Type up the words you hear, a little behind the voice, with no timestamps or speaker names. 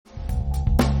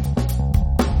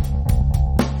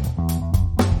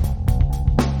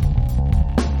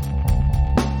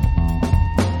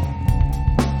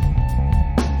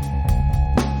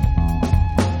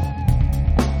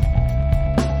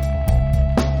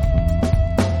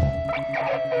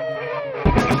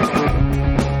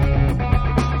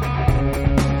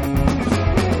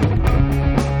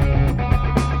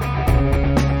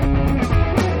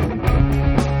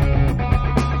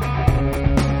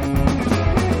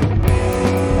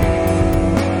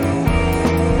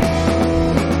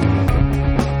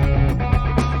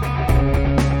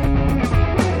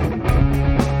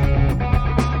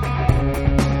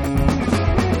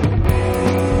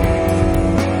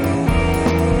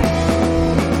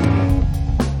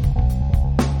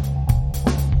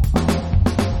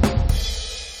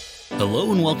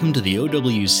and welcome to the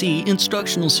OWC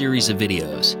instructional series of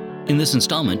videos. In this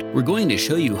installment, we're going to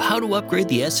show you how to upgrade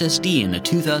the SSD in a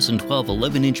 2012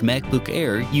 11-inch MacBook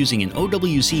Air using an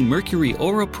OWC Mercury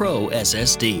Aura Pro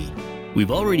SSD. We've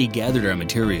already gathered our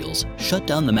materials, shut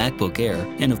down the MacBook Air,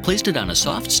 and have placed it on a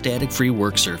soft, static-free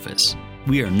work surface.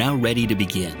 We are now ready to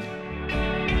begin.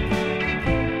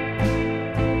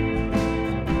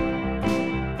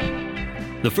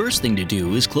 The first thing to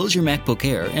do is close your MacBook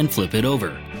Air and flip it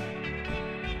over.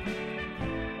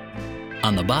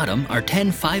 On the bottom are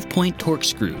 10 5-point Torx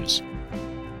screws.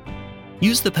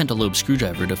 Use the pentalobe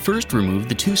screwdriver to first remove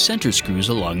the 2 center screws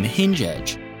along the hinge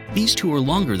edge. These 2 are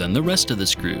longer than the rest of the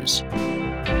screws.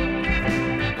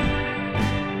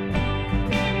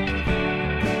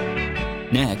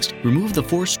 Next, remove the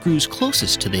 4 screws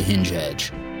closest to the hinge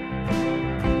edge.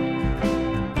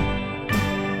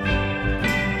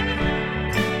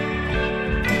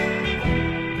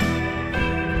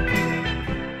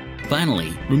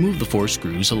 Finally, remove the 4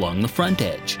 screws along the front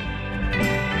edge.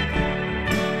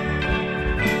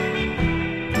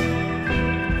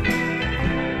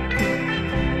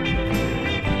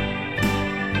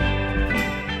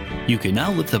 You can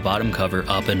now lift the bottom cover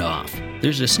up and off.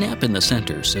 There's a snap in the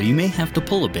center, so you may have to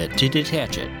pull a bit to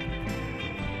detach it.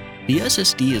 The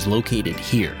SSD is located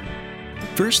here.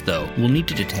 First, though, we'll need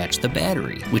to detach the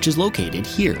battery, which is located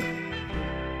here.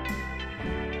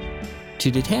 To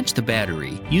detach the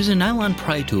battery, use a nylon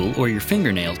pry tool or your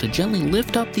fingernail to gently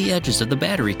lift up the edges of the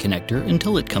battery connector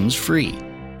until it comes free.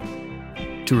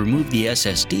 To remove the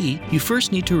SSD, you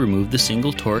first need to remove the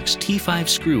single Torx T5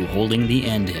 screw holding the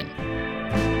end in.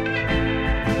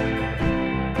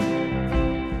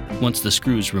 Once the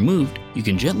screw is removed, you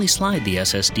can gently slide the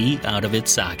SSD out of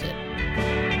its socket.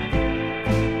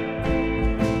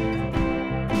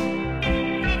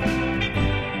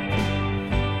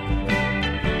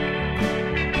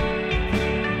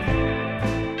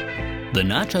 The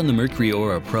notch on the Mercury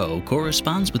Aura Pro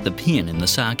corresponds with the pin in the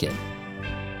socket.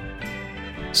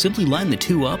 Simply line the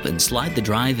 2 up and slide the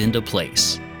drive into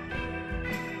place.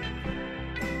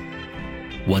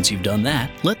 Once you've done that,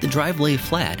 let the drive lay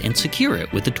flat and secure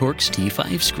it with the Torx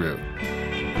T5 screw.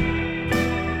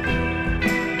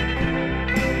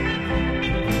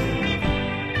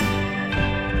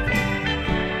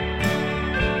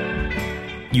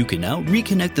 You can now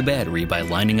reconnect the battery by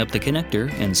lining up the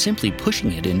connector and simply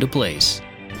pushing it into place.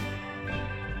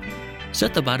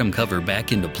 Set the bottom cover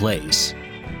back into place,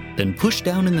 then push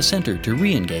down in the center to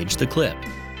re-engage the clip.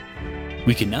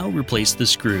 We can now replace the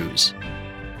screws.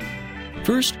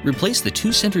 First, replace the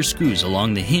 2 center screws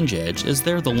along the hinge edge as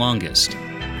they're the longest.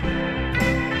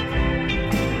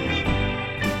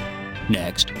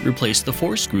 Next, replace the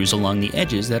 4 screws along the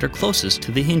edges that are closest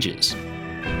to the hinges.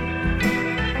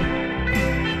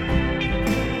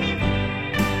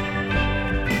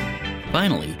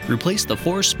 Finally, replace the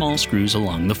 4 small screws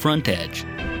along the front edge.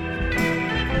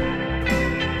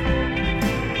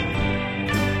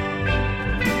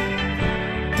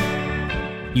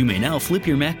 You may now flip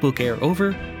your MacBook Air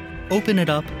over, open it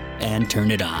up, and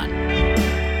turn it on.